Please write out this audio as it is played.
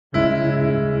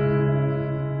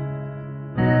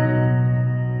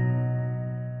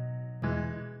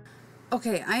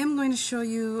Okay, I am going to show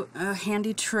you a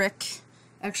handy trick,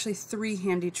 actually 3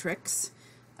 handy tricks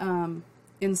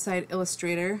inside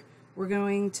Illustrator. We're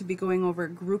going to be going over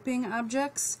grouping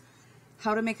objects,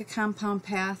 how to make a compound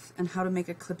path, and how to make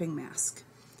a clipping mask.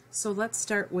 So let's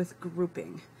start with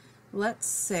grouping. Let's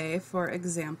say, for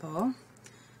example,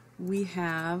 we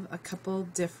have a couple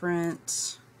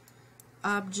different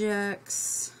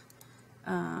objects.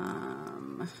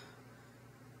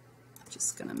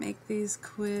 Just gonna make these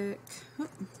quick.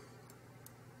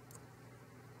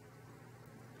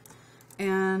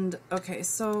 And okay,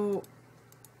 so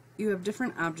you have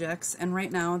different objects, and right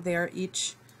now they are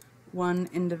each one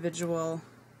individual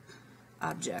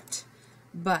object,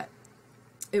 but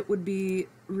it would be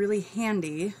really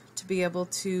handy to be able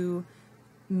to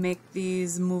make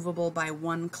these movable by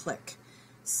one click.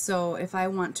 So if I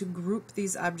want to group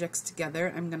these objects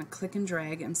together, I'm going to click and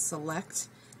drag and select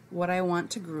what I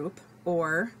want to group,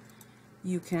 or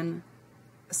you can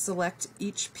select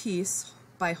each piece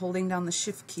by holding down the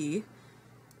Shift key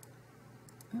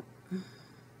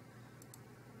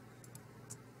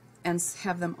and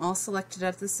have them all selected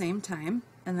at the same time.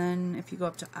 And then if you go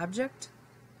up to Object,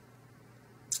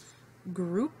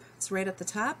 Group, it's right at the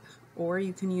top, or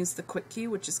you can use the quick key,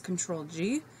 which is Control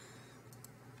G.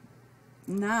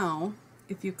 Now,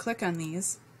 if you click on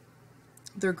these,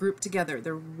 they're grouped together.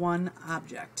 They're one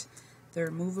object.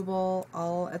 They're movable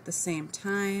all at the same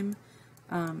time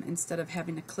instead of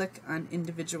having to click on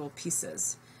individual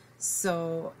pieces.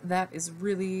 So that is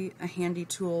really a handy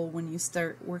tool when you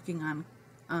start working on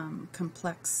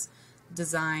complex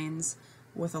designs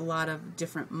with a lot of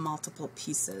different multiple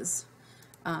pieces.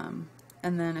 And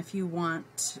then if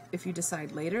you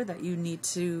decide later that you need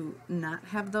to not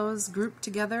have those grouped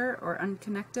together or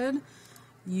unconnected,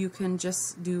 you can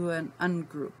just do an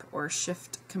ungroup or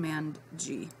Shift Command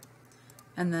G,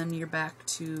 and then you're back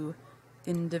to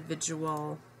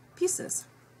individual pieces.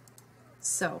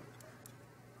 So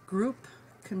group,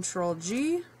 Control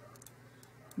G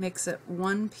makes it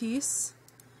one piece,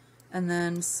 and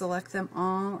then select them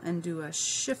all and do a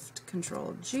Shift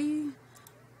Control G,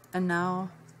 and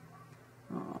now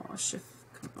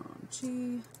Shift Command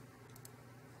G.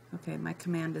 Okay, my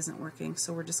command isn't working,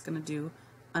 so we're just going to do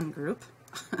ungroup.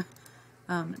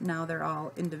 Now they're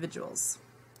all individuals.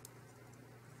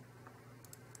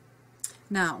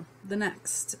 Now, the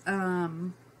next,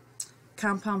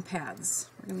 compound paths.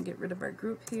 We're going to get rid of our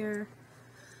group here.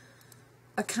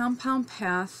 A compound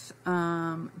path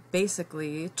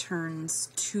basically turns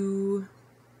 2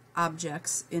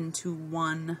 objects into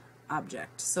one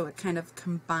object. So it kind of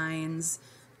combines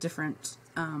different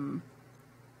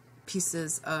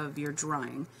pieces of your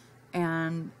drawing.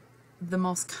 And the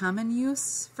most common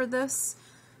use for this,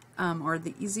 or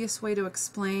the easiest way to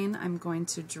explain, I'm going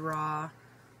to draw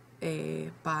a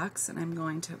box and I'm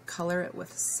going to color it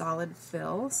with solid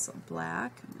fill, so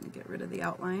black. I'm going to get rid of the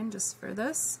outline just for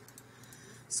this.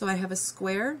 So I have a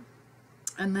square,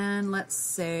 and then let's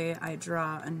say I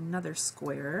draw another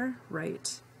square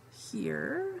right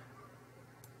here,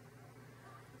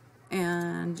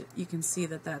 and you can see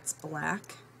that that's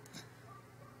black.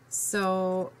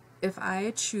 So if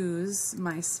I choose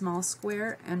my small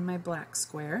square and my black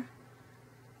square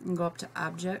and go up to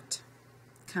Object,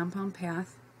 Compound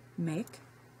Path, Make,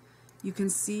 you can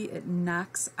see it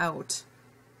knocks out,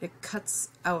 it cuts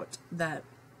out that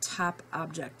top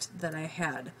object that I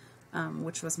had,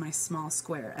 which was my small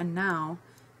square, and now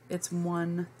it's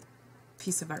one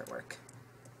piece of artwork.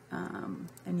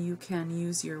 And you can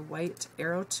use your white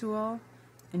arrow tool,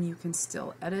 and you can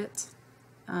still edit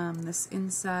this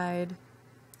inside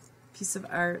piece of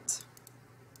art,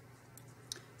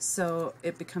 so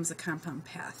it becomes a compound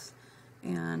path.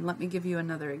 And let me give you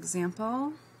another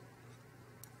example.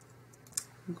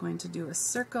 I'm going to do a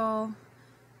circle,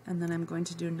 and then I'm going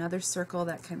to do another circle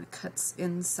that kind of cuts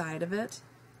inside of it,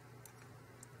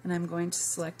 and I'm going to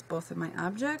select both of my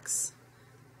objects,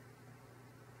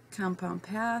 compound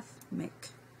path, make,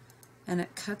 and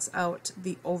it cuts out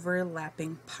the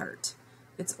overlapping part.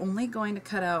 It's only going to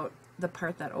cut out the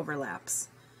part that overlaps.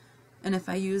 And if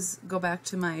I go back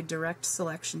to my direct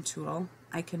selection tool,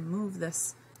 I can move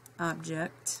this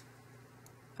object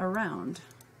around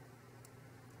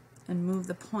and move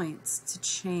the points to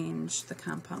change the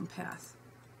compound path.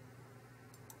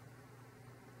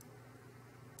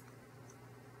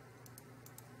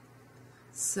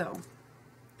 So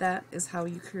that is how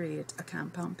you create a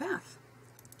compound path,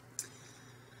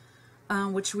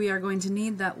 which we are going to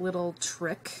need that little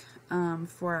trick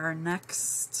for our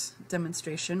next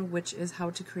demonstration, which is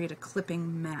how to create a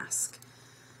clipping mask.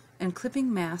 And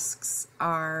clipping masks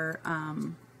are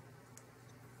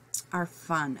are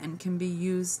fun and can be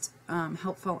used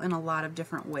helpful in a lot of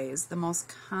different ways. The most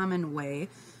common way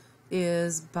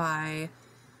is by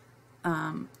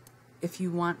if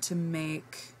you want to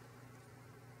make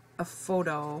a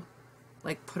photo,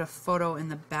 like put a photo in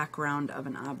the background of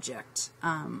an object.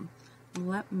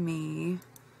 Let me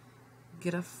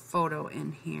get a photo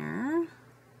in here.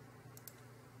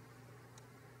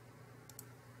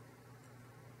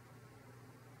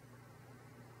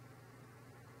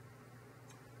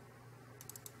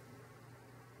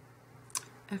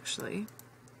 Actually,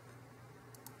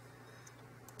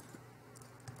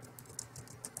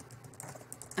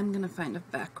 I'm going to find a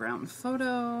background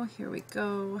photo. Here we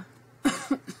go.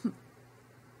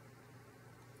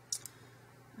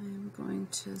 I'm going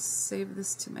to save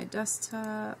this to my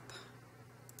desktop.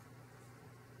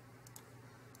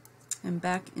 And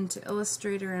back into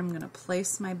Illustrator, I'm going to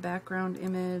place my background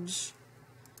image,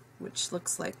 which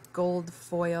looks like gold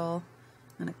foil.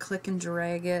 I'm going to click and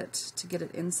drag it to get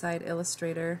it inside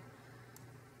Illustrator.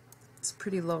 It's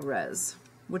pretty low res,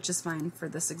 which is fine for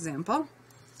this example.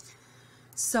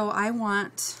 So I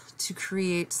want to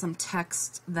create some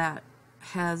text that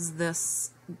has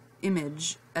this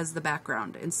image as the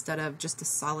background instead of just a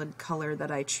solid color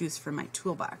that I choose from my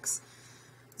toolbox.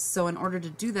 So in order to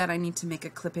do that, I need to make a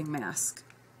clipping mask.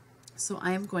 So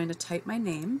I am going to type my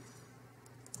name.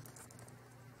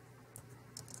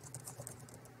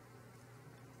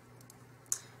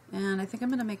 And I think I'm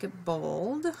going to make it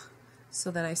bold so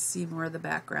that I see more of the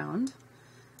background.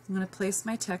 I'm going to place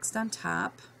my text on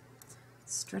top,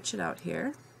 stretch it out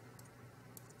here.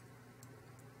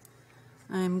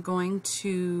 I'm going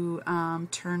to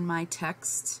turn my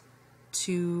text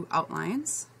to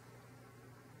outlines.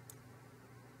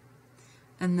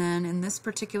 And then in this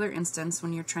particular instance,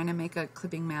 when you're trying to make a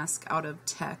clipping mask out of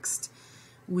text,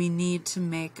 we need to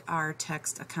make our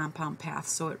text a compound path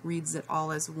so it reads it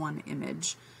all as one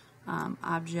image.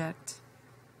 Object,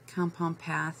 compound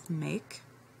path, make.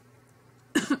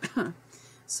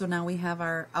 So now we have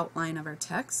our outline of our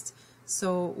text.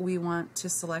 So we want to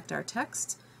select our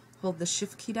text, hold the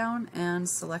Shift key down, and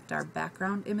select our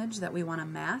background image that we want to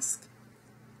mask.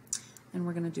 And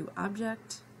we're going to do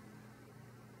Object,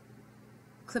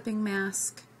 Clipping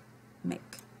Mask,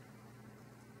 Make.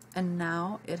 And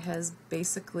now it has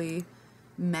basically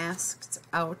masked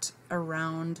out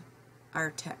around our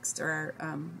text or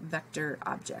our vector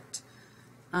object.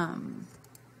 And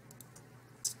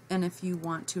if you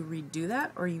want to redo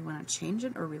that or you want to change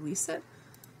it or release it,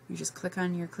 you just click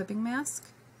on your clipping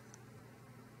mask,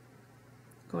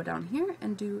 go down here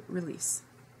and do release,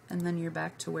 and then you're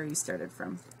back to where you started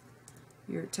from.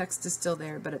 Your text is still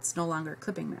there, but it's no longer a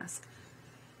clipping mask.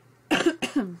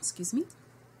 Excuse me.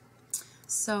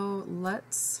 So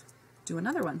let's do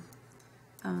another one.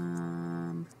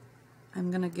 I'm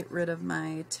going to get rid of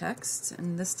my text,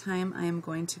 and this time I am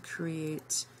going to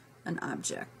create an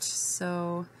object.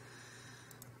 So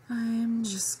I'm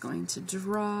just going to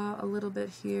draw a little bit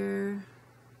here.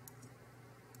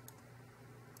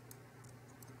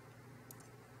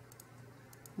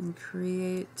 And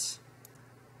create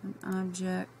an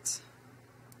object.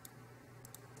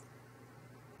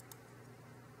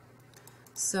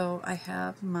 So I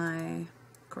have my,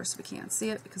 of course we can't see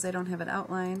it because I don't have it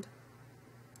outlined.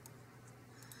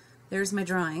 There's my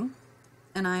drawing,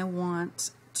 and I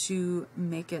want to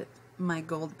make it my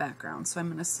gold background. So I'm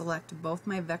going to select both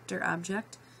my vector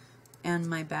object and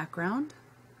my background.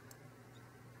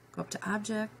 Go up to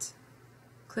Object,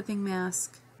 Clipping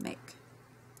Mask, Make.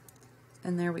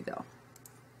 And there we go.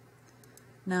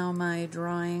 Now my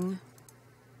drawing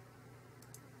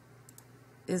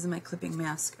is my clipping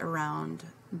mask around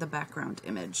the background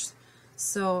image.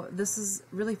 So this is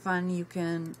really fun. You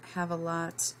can have a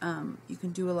lot, you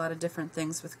can do a lot of different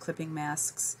things with clipping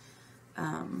masks.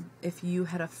 If you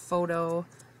had a photo,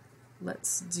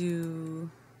 let's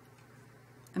do,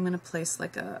 I'm going to place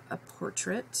like a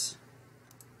portrait.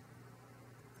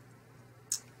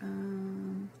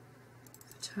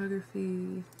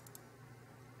 Photography.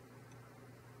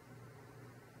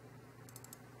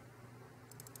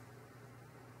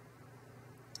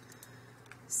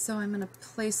 So I'm going to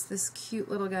place this cute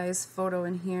little guy's photo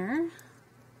in here,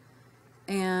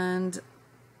 and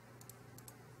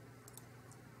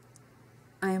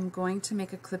I am going to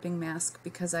make a clipping mask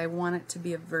because I want it to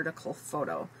be a vertical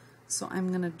photo. So I'm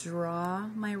going to draw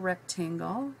my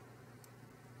rectangle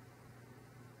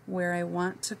where I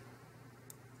want to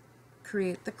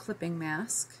create the clipping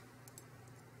mask.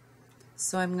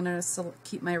 So I'm going to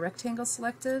keep my rectangle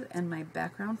selected and my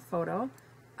background photo,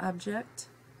 Object,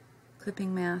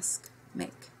 Clipping Mask,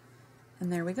 Make.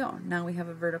 And there we go. Now we have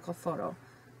a vertical photo.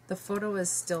 The photo is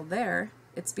still there,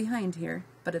 It's behind here,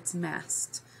 but it's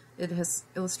masked.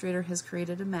 Illustrator has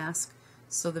created a mask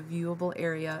so the viewable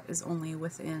area is only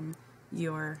within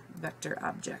your vector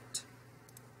object.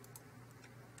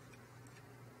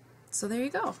 So there you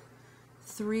go.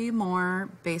 3 more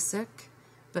basic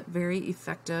but very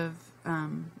effective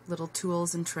little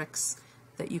tools and tricks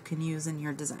that you can use in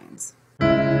your designs.